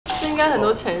应该很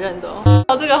多前任的哦。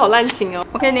哦，这个好滥情哦。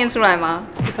我可以念出来吗？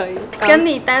可以。跟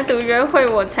你单独约会，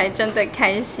我才真的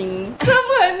开心。这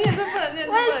不能念，这不能念。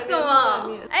为什么？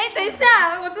哎，等一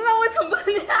下，我知道为什么不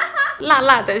念。辣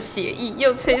辣的血意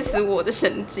又催死我的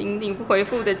神经，你不回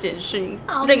复的简讯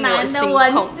令我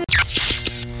心痛。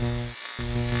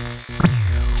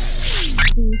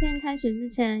影片开始之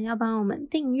前，要帮我们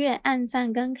订阅、按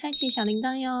赞跟开启小铃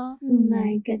铛哟。来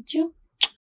个啾！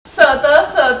舍得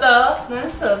舍得，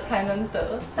能舍才能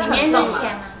得。里面是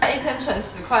钱吗？一天存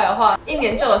10块的话，一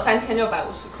年就有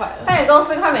3650块了。但你公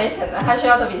司快没钱了，还需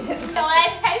要这笔钱。我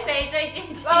来猜谁最近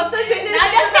期，然后最近期，然后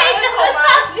就可以得到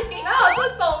你。哪有这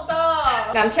种的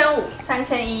？2500、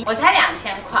3000、我才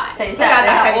2000块。等一下，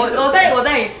我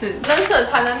再一次。能舍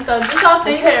才能得，就是要不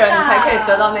配人才可以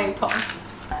得到那一桶。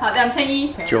好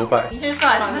，2100、900，你去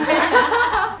算。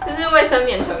这是卫生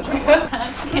棉球球。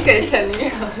你给前女友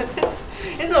的，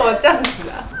你怎么这样子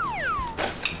啊？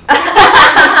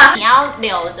你要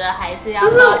留着还是要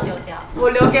丢掉？我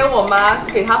留给我妈，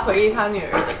给她回忆她女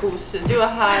儿的故事，结果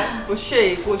她不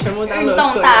屑一顾，全部当运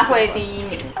动大会第1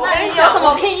名。那你有什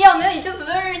么屁用？那你就只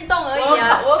是运动而已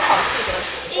啊！我有考试的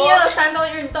，1、2、3都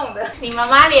运动的。你妈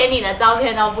妈连你的照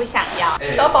片都不想要。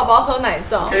小宝宝喝奶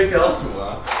照，可以不要数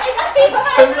吗？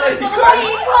真的1块，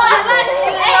烂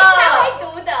死了！他会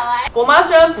读的哎。我妈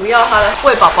居然不要她的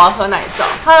喂宝宝喝奶照，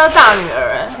她的大女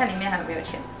儿哎，看里面还有没有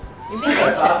钱？一定没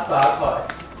钱。8块。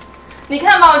你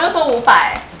看吧，我就说500。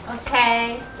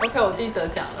OK， 我弟得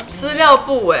奖了。资料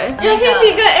部哎，有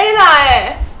Hebe 跟 Ella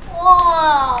哎，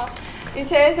哇！以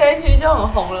前 SH 就很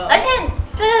红了，而且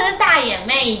这个是大眼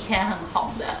妹以前很红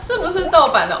的，是不是盗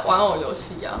版的玩偶游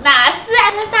戏啊？哪是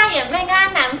啊？这是大眼妹跟她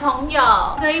男朋友，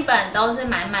这一本都是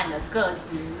满满的个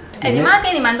资。哎，你妈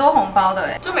给你蛮多红包的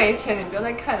哎，就没钱，你不要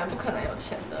再看了，不可能有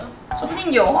钱的。说不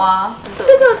定有啊。这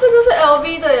个是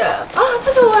LV 的耶，啊，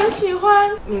这个我很喜欢，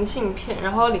明信片，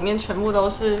然后里面全部都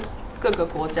是各个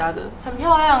国家的，很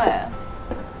漂亮哎。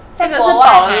这个是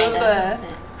宝了，对不对？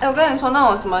哎，我跟你说，那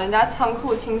种什么人家仓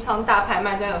库清仓大拍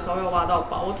卖，这样有时候会挖到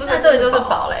宝。我这个就是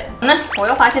宝嘞。那我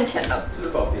又发现钱了。这是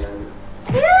宝平安的。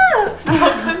哎呀，巧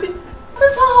克力，这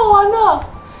超好玩的。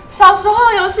小时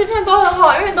候游戏片都很好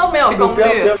玩，因为都没有攻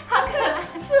略，好可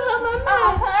爱，适合满满。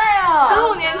好可爱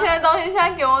哦！ 15年前的东西，现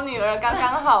在给我女儿刚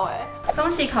刚好哎。恭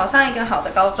喜考上一个好的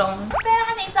高中。对啊，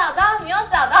你又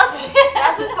找到钱。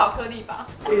这是巧克力吧？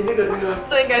那个，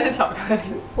这应该是巧克力。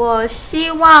我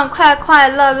希望快快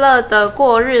乐乐的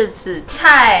过日子。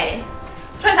菜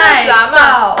子阿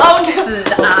嬷，子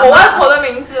阿嬷，我外婆的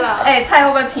名字啊。哎，菜会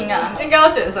不会拼啊？应该要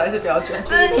卷舌还是不要卷？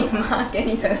这是你妈给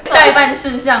你的代办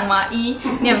事项吗？1.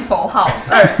 念佛号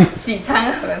，2. 洗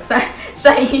餐盒，3.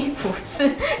 晒衣服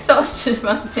，4. 收拾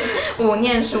房间，5.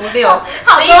 念书，6.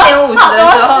 11点50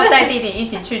的时候带弟弟一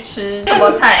起去吃什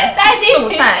么菜？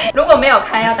素菜。如果没有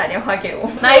开，要打电话给我。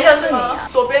哪一个是你啊？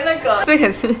左边那个。这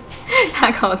个是大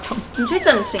高中。你去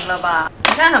整形了吧？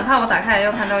我现在很怕我打开来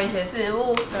又看到一些食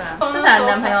物。对啊，这才是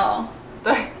男朋友。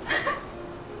对。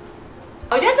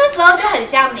我觉得这时候就很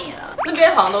像你了。那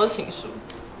边好像都是情书。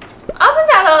啊，真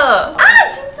假的？啊，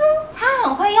情书。他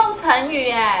很会用成语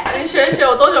哎。你学一学，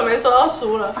我多久没收到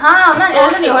书了？啊，那还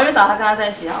是你回去找他，跟他在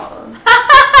一起好了。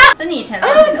这你以前哎，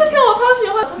这个我超喜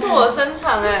欢，这是我的珍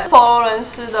藏哎，佛罗伦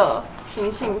斯的明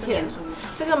信片。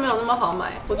这个没有那么好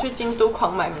买，我去京都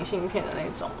狂买明信片的那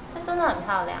种。这真的很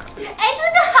漂亮。哎，这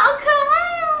个好可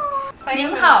爱哦。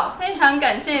您好，非常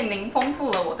感谢您丰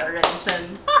富了我的人生。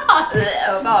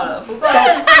耳爆了，不过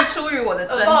这是出于我的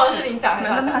真挚。耳爆是你讲还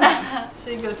是他讲？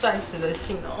是一个钻石的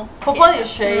信哦。婆婆，你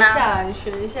学一下，你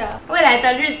学一下。未来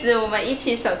的日子我们一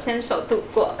起手牵手度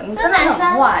过。你真的很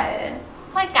坏哎，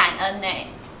会感恩哎。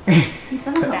你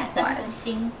真的很坏的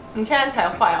心。你现在才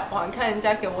坏好不好？你看人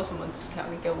家给我什么纸条，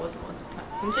你给我什么纸条？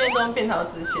你今天都用便条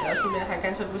纸写了，顺便还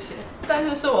干脆不写。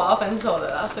但是我要分手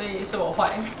的啦，所以是我坏，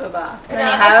对吧？那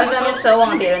你还要在那边奢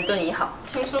望别人对你好？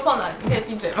情书放哪里？你可以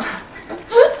闭嘴吗？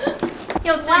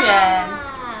幼稚园。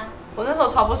我那时候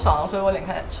超不爽，所以我脸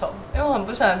开始臭，因为我很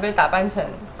不喜欢被打扮成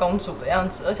公主的样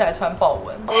子，而且还穿豹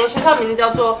纹。我的学校名字叫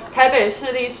做台北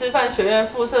市立师范学院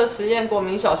附设实验国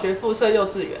民小学附设幼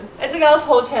稚园。哎，这个要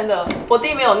抽签的，我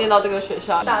弟没有念到这个学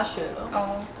校，大学了。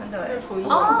哦，真的。日服一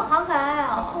哦，好可爱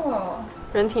哦。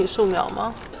人体素描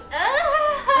吗？别烂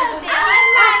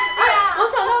掉！我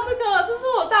想到这个，这是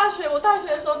我大学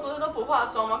的时候不是都不化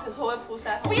妆吗？可是我会铺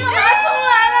腮红。不要拿出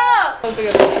来了。用这个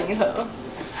旅行盒。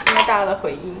应该大家的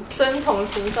回忆，针筒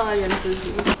形状的圆珠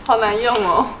笔，好难用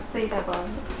哦。这一袋包。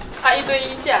啊，一堆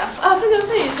衣架啊，这个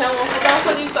是以前我们服装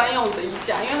设计专用的衣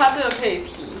架，因为它这个可以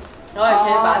提，然后也可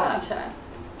以把它拿起来，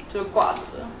就挂着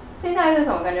的。这一袋是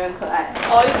什么？感觉很可爱。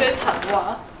哦，一堆长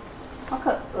袜，好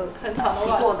可很长的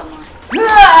袜。洗过的吗？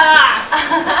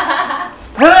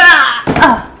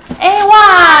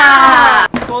哇！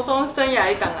国中生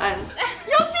涯档案，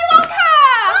游戏王卡，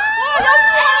游戏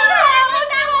王卡，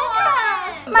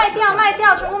卖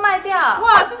掉，全部卖掉！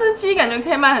哇，这只鸡感觉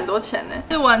可以卖很多钱呢。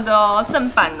日文的哦，正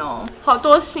版哦，好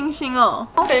多星星哦，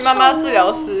肥妈妈治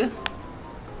疗师。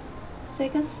谁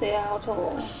跟谁啊？好丑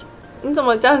哦！你怎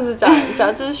么这样子讲？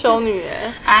假肢修女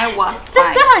哎！I was 这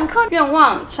很酷。愿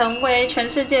望成为全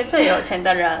世界最有钱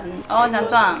的人。哦，奖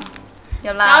状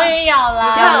有啦，终于有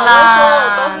了，有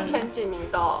啦！我都是前几名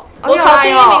的哦，我考第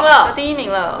一名了，我第一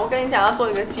名了。我跟你讲，要做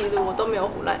一个记录，我都没有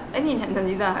胡乱。哎，你以前成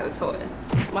绩真的还不错哎。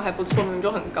什么还不错，明明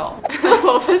就很高。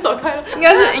我分手快乐应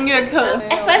该是音乐课。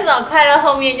哎，分手快乐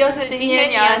后面就是今天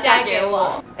你要嫁给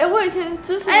我。哎，我以前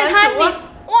支持男主外，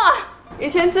哇！以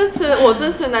前我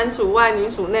支持男主外女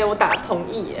主内，我打同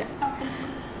意耶。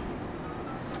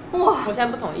哇！我现在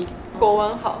不同意。国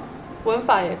文好，文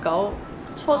法也高，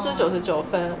错字99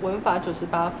分，文法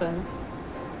98分，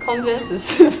空间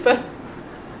14分。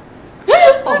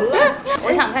好烂！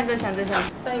我想看这箱，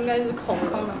但应该是空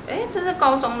的。哎，这是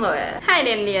高中了哎。嗨，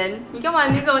连连，你干嘛？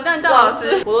你怎么这样叫老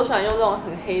师？我都喜欢用这种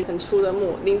很黑、很粗的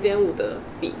墨，0.5的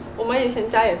笔。我们以前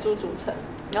家也住主城，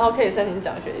然后可以申请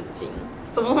奖学金。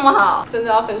怎么那么好？真的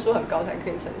要分数很高才可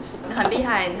以申请。很厉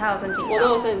害，他有申请到。我都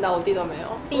有申请到，我弟都没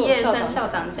有。毕业生校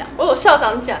长奖。我有校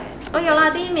长奖哎。哦，有啦，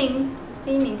第一名。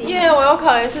耶！我又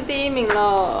考了一次第1名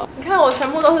了。你看我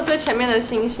全部都是最前面的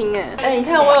星星哎。哎，你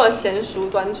看我有娴熟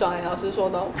端庄哎，老师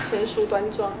说的娴熟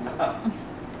端庄。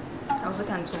老师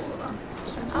看错了吧？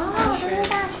哦，这是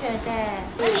大学的。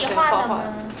那你画的吗？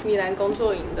米兰工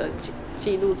作营的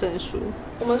记录证书。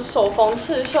我们手缝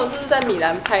刺绣，这是在米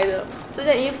兰拍的。这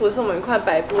件衣服是我们一块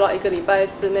白布，然后1个礼拜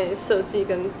之内设计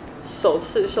跟手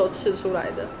刺绣刺出来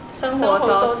的。生活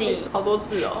周记，好多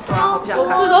字哦，好不想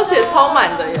看，字都写超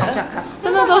满的耶，好想看，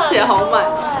真的都写好满。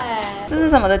这是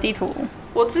什么的地图？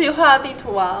我自己画的地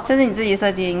图啊。这是你自己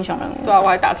设计的英雄人物？对啊，我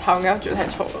还打叉，我应该觉得太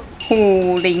丑了。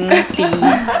虎灵鼻，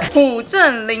虎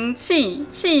正灵气，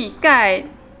气盖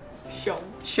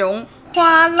熊，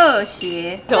花乐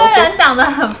鞋。这人长得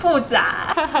很复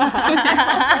杂。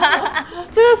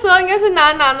这个时候应该是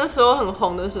娜那时候很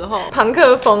红的时候，朋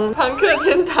克风，朋克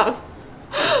天堂。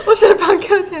我写朋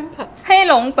克天堂。黑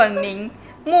龙本名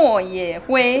莫野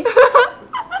辉。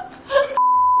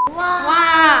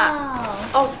哇！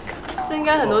哦，这应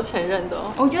该很多前任的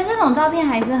哦。我觉得这种照片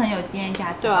还是很有纪念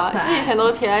价值。对啊，自己以前都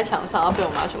贴在墙上，然后被我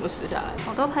妈全部撕下来。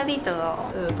好多拍立得哦。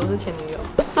都是前女友。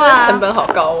这边成本好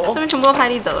高哦。这边全部都拍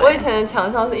立得。我以前的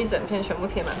墙上是一整片全部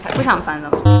贴满拍。不想翻了。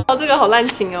哦，这个好滥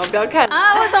情哦，不要看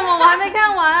啊！为什么我还没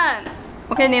看完？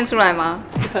我可以念出来吗？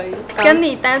可以。跟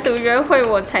你单独约会，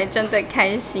我才真的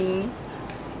开心。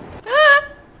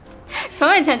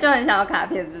从以前就很想要卡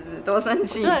片，是不是？多生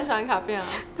气！就很喜欢卡片啊。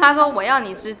他说：“我要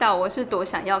你知道，我是多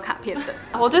想要卡片的。”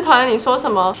我最讨厌你说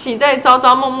什么喜在朝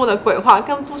朝暮暮的鬼话，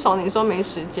更不爽你说没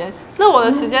时间。那我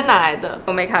的时间哪来的？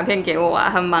我没卡片给我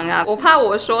啊，很忙啊。我怕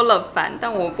我说了烦，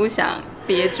但我不想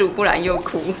憋住，不然又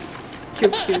哭。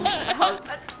QQ。好。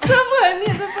这不能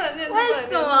念，这不能念。为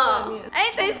什么？哎，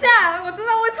等一下，我知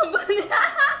道为什么不念。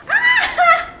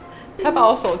他把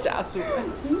我手夹住了。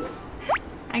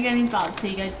还跟你保持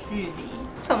一个距离。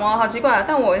什么？好奇怪啊！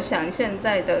但我想现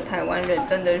在的台湾人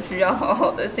真的需要好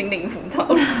好的心灵辅导。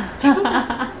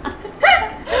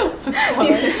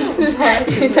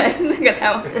你在那个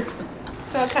台湾人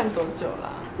是要看多久啦？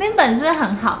那本是不是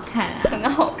很好看啊？很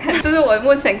好看，这是我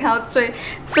目前看到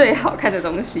最好看的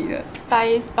东西了。大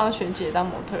一帮学姐当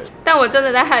模特，但我真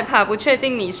的在害怕，不确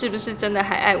定你是不是真的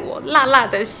还爱我。辣辣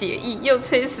的血意又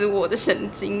催死我的神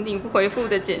经，你回复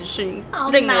的简讯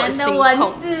令我心痛。文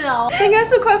字哦，这应该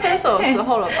是快分手的时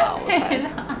候了吧？我猜。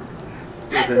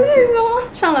这是说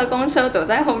上了公车，躲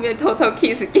在后面偷偷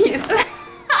kiss。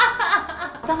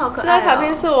这好可爱哦！这张卡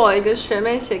片是我一个学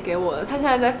妹写给我的，她现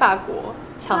在在法国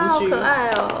长居。好可爱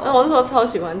哦！那我那时候超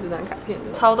喜欢这张卡片的，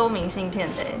超多明信片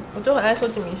的，我就很爱收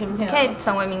集明信片，可以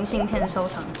成为明信片收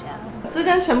藏家。这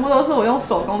件全部都是我用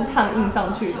手工烫印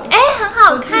上去的，哎，很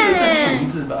好看哎，名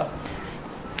字吧？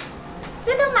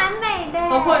这个蛮美的。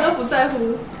老婆，你都不在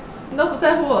乎，你都不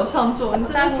在乎我的创作，你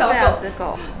这只小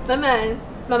狗。满满，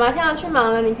妈妈现在要去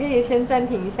忙了，你可以先暂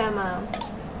停一下吗？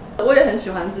我也很喜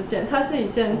欢这件，它是一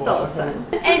件罩衫。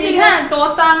哎，你看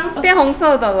多脏，变红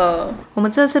色的了。我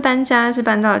们这次搬家是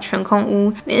搬到了全空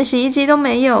屋，连洗衣机都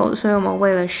没有，所以我们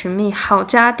为了寻觅好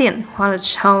家电，花了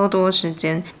超多时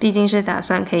间。毕竟是打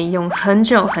算可以用很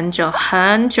久，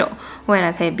未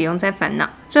来可以不用再烦恼。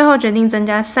最后决定增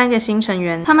加3个新成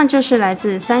员，他们就是来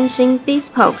自三星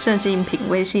Bespoke设计品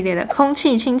味系列的空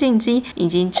气清净机以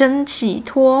及蒸洗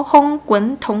脱烘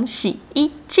滚筒洗衣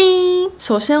机。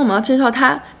首先我们要介绍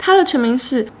它的全名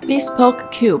是 Bespoke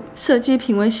Cube 设计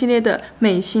品味系列的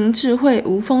美型智慧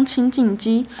无风清净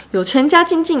机，有全家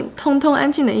静静通通安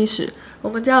静的意思。我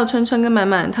们家有春春跟满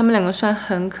满，他们2个虽然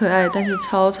很可爱，但是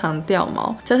超常掉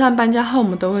毛。加上搬家后我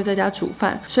们都会在家煮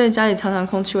饭，所以家里常常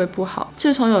空气会不好。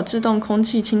自从有自动空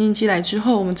气清净机来之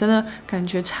后，我们真的感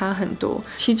觉差很多。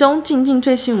其中静静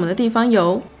最吸引我们的地方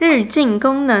有日净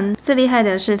功能，最厉害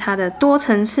的是它的多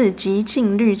层次极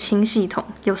净滤清系统，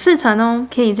有4层哦，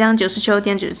可以将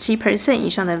 99.97% 以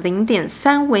上的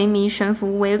 0.3 微米悬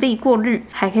浮微粒过滤，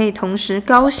还可以同时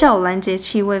高效拦截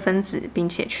气味分子，并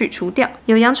且去除掉。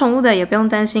有养宠物的也不用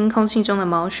担心空气中的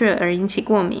毛屑而引起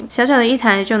过敏，小小的一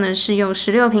台就能适用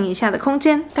16平以下的空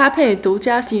间。搭配独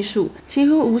家系数几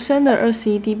乎无声的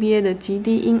21 dBA 的极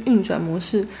低音运转模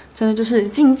式，真的就是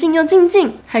静静又静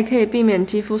静，还可以避免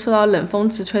肌肤受到冷风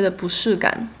直吹的不适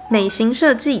感。美型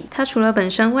设计，它除了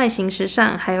本身外形时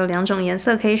尚，还有2种颜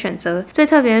色可以选择。最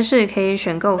特别的是可以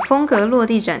选购风格落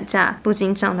地展架，不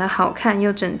仅长得好看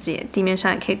又整洁，地面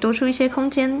上也可以多出一些空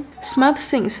间。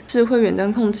SmartThings 智慧远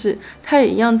端控制，它也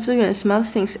一样支援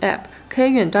SmartThings App， 可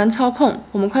以远端操控。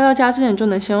我们快到家之前就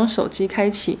能先用手机开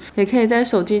启，也可以在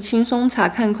手机轻松查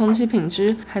看空气品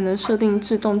质，还能设定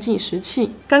自动计时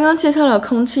器。刚刚介绍了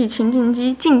空气清净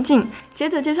机静静，接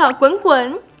着介绍滚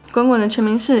滚。滚滚的全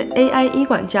名是 AI 衣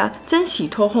管家蒸洗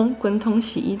脱烘滚筒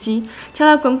洗衣机，加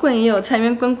到滚滚也有财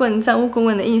源滚滚、脏污滚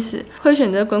滚的意思。会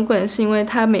选择滚滚是因为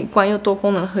它美观又多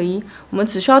功能合一，我们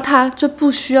只需要它就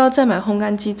不需要再买烘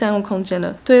干机占用空间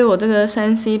了。对于我这个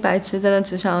3C 白痴，真的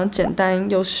只想要简单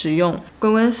又实用。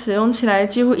滚滚使用起来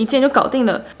几乎一键就搞定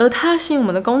了，而它吸引我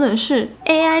们的功能是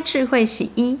AI 智慧洗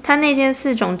衣，它内建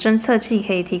4种侦测器，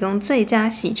可以提供最佳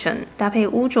洗程，搭配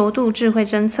污浊度智慧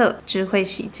侦测、智慧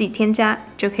洗剂添加，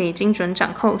就可以精准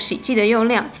掌控洗剂的用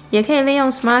量，也可以利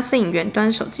用 SmartThing 远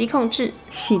端手机控制。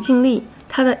洗净力，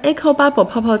它的 Eco Bubble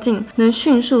泡泡镜能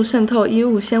迅速渗透衣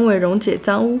物纤维，溶解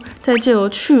脏污，再借由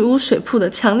去污水瀑的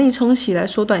强力冲洗来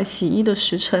缩短洗衣的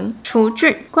时程。除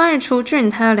菌，关于除菌，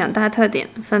它有2大特点，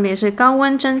分别是高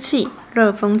温蒸汽、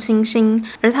热风清新，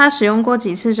而它使用过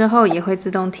几次之后，也会自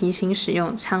动提醒使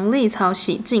用强力槽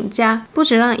洗净加，不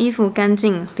只让衣服干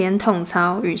净，连桶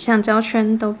槽与橡胶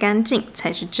圈都干净，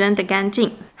才是真的干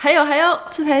净。还有，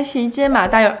这台洗衣机马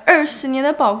达有20年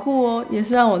的保固哦，也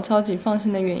是让我超级放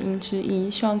心的原因之一。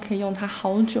希望可以用它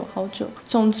好久好久。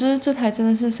总之，这台真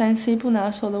的是3C 不拿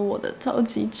手的我的超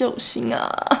级救星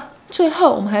啊！最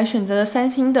后，我们还选择了三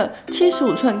星的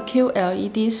75寸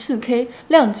QLED 4K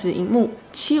量子萤幕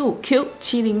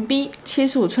 75Q70B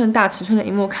 75寸大尺寸的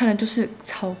萤幕，看了就是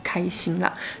超开心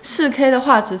啦。4K 的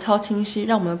画质超清晰，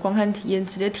让我们的观看体验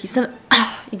直接提升了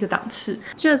一个档次。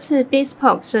这次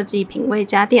Bespoke 设计品味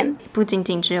家电不仅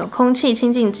仅只有空气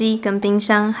清净机跟冰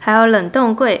箱，还有冷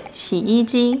冻柜、洗衣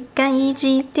机、干衣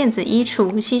机、电子衣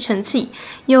橱、吸尘器，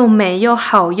又美又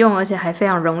好用，而且还非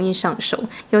常容易上手。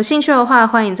有兴趣的话，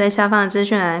欢迎在下方的资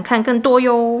讯栏看更多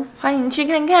哟。欢迎去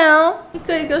看看哦。一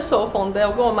个一个手缝的，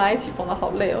我跟我妈一起缝的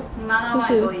好累哦。你妈在外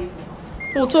做衣服吗？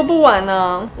我做不完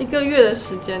啊，1个月的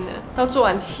时间呢，要做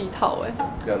完7套哎。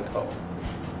2套。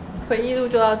回忆录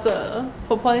就到这了。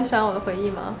婆婆，你喜欢我的回忆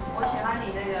吗？我喜欢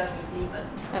你这个笔记本。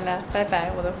好啦，拜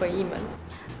拜，我的回忆们。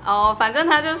反正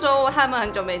他就说他们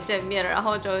很久没见面，然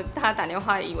后就他打电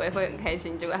话以为会很开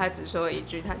心，结果他只说了一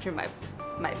句他去买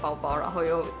包包，然后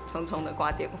又匆匆的挂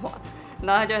电话，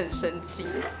然后他就很生气，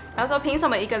他说凭什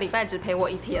么1个礼拜只陪我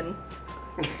1天？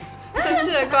生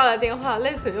气的挂了电话，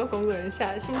泪水又滚滚而下，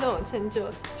心中有歉疚，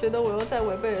觉得我又在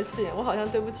违背了誓言，我好像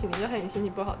对不起你，又害你心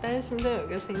情不好，但是心中有一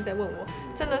个声音在问我，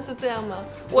真的是这样吗？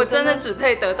我真的只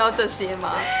配得到这些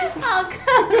吗？好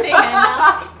可怜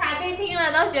啊！卡蒂听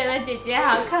了都觉得姐姐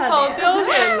好可怜，好丢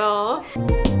脸哦！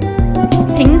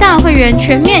频道会员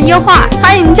全面优化，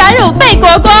欢迎加入贝果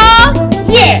果，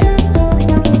耶！